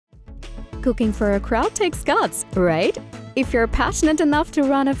Cooking for a crowd takes guts, right? If you're passionate enough to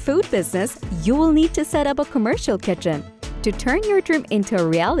run a food business, you will need to set up a commercial kitchen. To turn your dream into a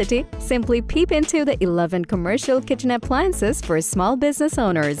reality, simply peep into the 11 commercial kitchen appliances for small business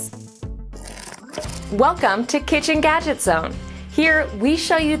owners. Welcome to Kitchen Gadget Zone. Here, we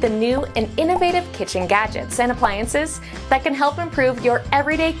show you the new and innovative kitchen gadgets and appliances that can help improve your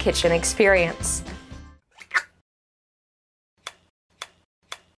everyday kitchen experience.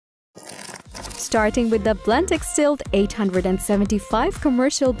 Starting with the Blendtec Stilt 875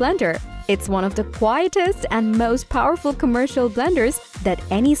 commercial blender. It's one of the quietest and most powerful commercial blenders that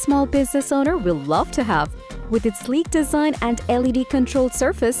any small business owner will love to have. With its sleek design and LED-controlled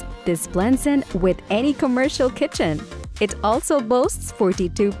surface, this blends in with any commercial kitchen. It also boasts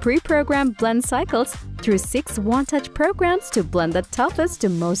 42 pre-programmed blend cycles through 6 one-touch programs to blend the toughest to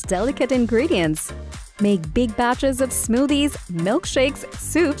most delicate ingredients. Make big batches of smoothies, milkshakes,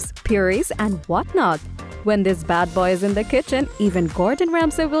 soups, purees, and whatnot. When this bad boy is in the kitchen, even Gordon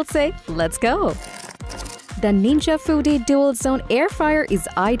Ramsay will say, "Let's go!" The Ninja Foodi DualZone air fryer is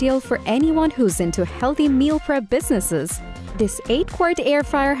ideal for anyone who's into healthy meal prep businesses. This 8-quart air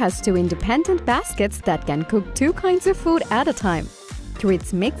fryer has 2 independent baskets that can cook 2 kinds of food at a time. Through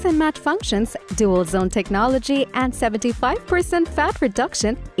its mix and match functions, DualZone technology, and 75% fat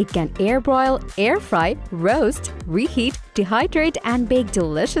reduction, it can air broil, air fry, roast, reheat, dehydrate, and bake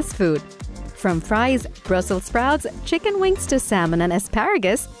delicious food. From fries, Brussels sprouts, chicken wings to salmon and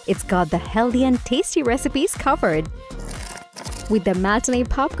asparagus, it's got the healthy and tasty recipes covered. With the Matinee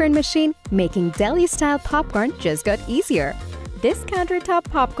popcorn machine, making deli-style popcorn just got easier. This countertop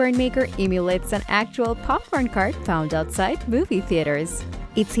popcorn maker emulates an actual popcorn cart found outside movie theaters.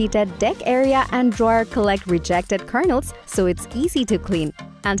 Its heated deck area and drawer collect rejected kernels, so it's easy to clean.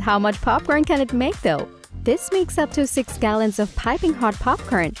 And how much popcorn can it make though? This makes up to 6 gallons of piping hot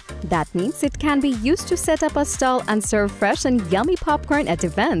popcorn. That means it can be used to set up a stall and serve fresh and yummy popcorn at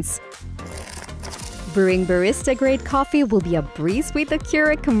events. Brewing barista-grade coffee will be a breeze with the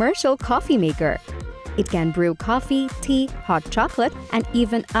Keurig commercial coffee maker. It can brew coffee, tea, hot chocolate, and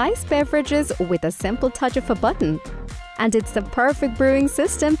even iced beverages with a simple touch of a button. And it's the perfect brewing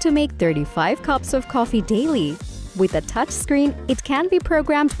system to make 35 cups of coffee daily. With a touchscreen, it can be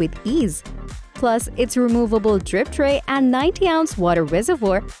programmed with ease. Plus, its removable drip tray and 90-ounce water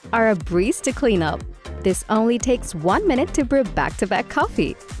reservoir are a breeze to clean up. This only takes 1 minute to brew back-to-back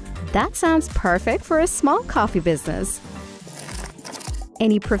coffee. That sounds perfect for a small coffee business.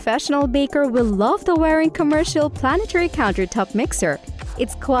 Any professional baker will love the wearing commercial Planetary countertop mixer.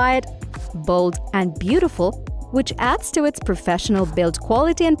 It's quiet, bold, and beautiful, which adds to its professional build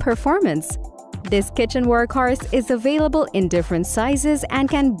quality and performance. This kitchen workhorse is available in different sizes and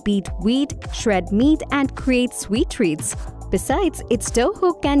can beat wheat, shred meat, and create sweet treats. Besides, its dough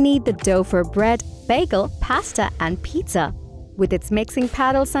hook can knead the dough for bread, bagel, pasta, and pizza. With its mixing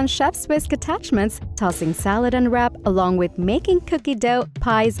paddles and chef's whisk attachments, tossing salad and wrap along with making cookie dough,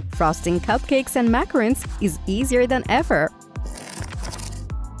 pies, frosting cupcakes, and macarons is easier than ever.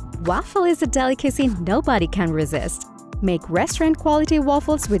 Waffle is a delicacy nobody can resist. Make restaurant-quality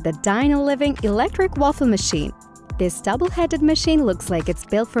waffles with the Dyna-Living electric waffle machine. This double-headed machine looks like it's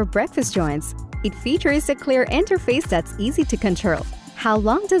built for breakfast joints. It features a clear interface that's easy to control. How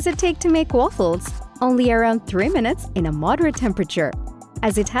long does it take to make waffles? Only around 3 minutes in a moderate temperature.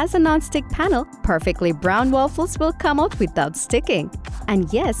 As it has a non-stick panel, perfectly brown waffles will come out without sticking.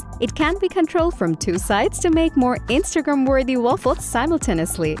 And yes, it can be controlled from 2 sides to make more Instagram-worthy waffles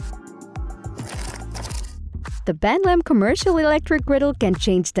simultaneously. The VBENLEM commercial electric griddle can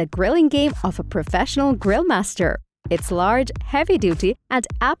change the grilling game of a professional grill master. It's large, heavy-duty, and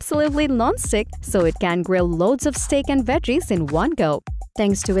absolutely non-stick, so it can grill loads of steak and veggies in one go.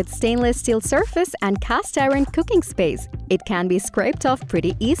 Thanks to its stainless steel surface and cast iron cooking space, it can be scraped off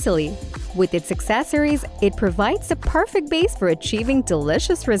pretty easily. With its accessories, it provides the perfect base for achieving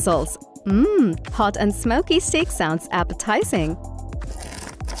delicious results. Hot and smoky steak sounds appetizing.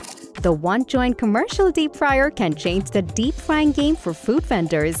 The WantJoin commercial deep fryer can change the deep frying game for food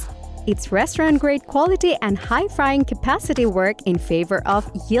vendors. Its restaurant-grade quality and high frying capacity work in favor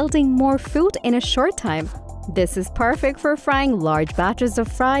of yielding more food in a short time. This is perfect for frying large batches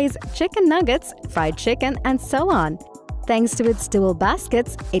of fries, chicken nuggets, fried chicken, and so on. Thanks to its dual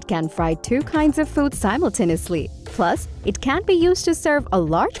baskets, it can fry 2 kinds of food simultaneously. Plus, it can be used to serve a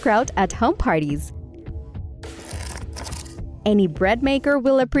large crowd at home parties. Any bread maker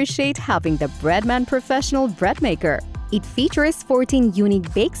will appreciate having the Breadman Professional Bread Maker. It features 14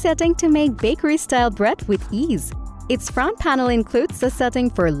 unique bake settings to make bakery-style bread with ease. Its front panel includes a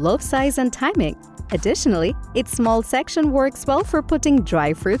setting for loaf size and timing. Additionally, its small section works well for putting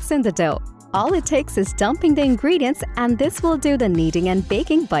dry fruits in the dough. All it takes is dumping the ingredients, and this will do the kneading and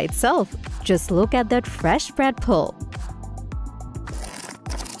baking by itself. Just look at that fresh bread pull.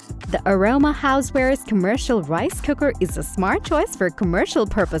 The Aroma Housewares commercial rice cooker is a smart choice for commercial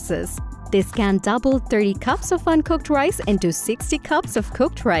purposes. This can double 30 cups of uncooked rice into 60 cups of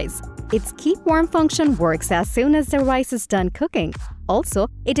cooked rice. Its keep warm function works as soon as the rice is done cooking. Also,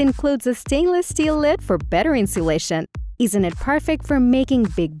 it includes a stainless steel lid for better insulation. Isn't it perfect for making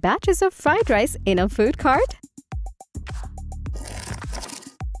big batches of fried rice in a food cart?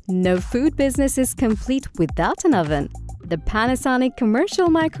 No food business is complete without an oven. The Panasonic commercial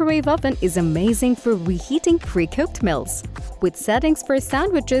microwave oven is amazing for reheating pre-cooked meals. With settings for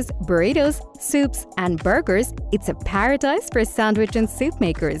sandwiches, burritos, soups, and burgers, it's a paradise for sandwich and soup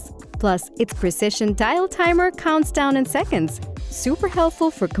makers. Plus, its precision dial timer counts down in seconds. Super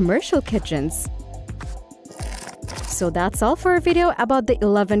helpful for commercial kitchens. So that's all for our video about the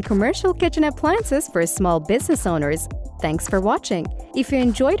 11 commercial kitchen appliances for small business owners. Thanks for watching. If you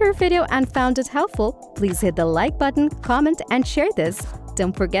enjoyed our video and found it helpful, please hit the like button, comment, and share this.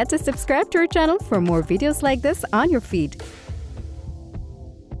 Don't forget to subscribe to our channel for more videos like this on your feed.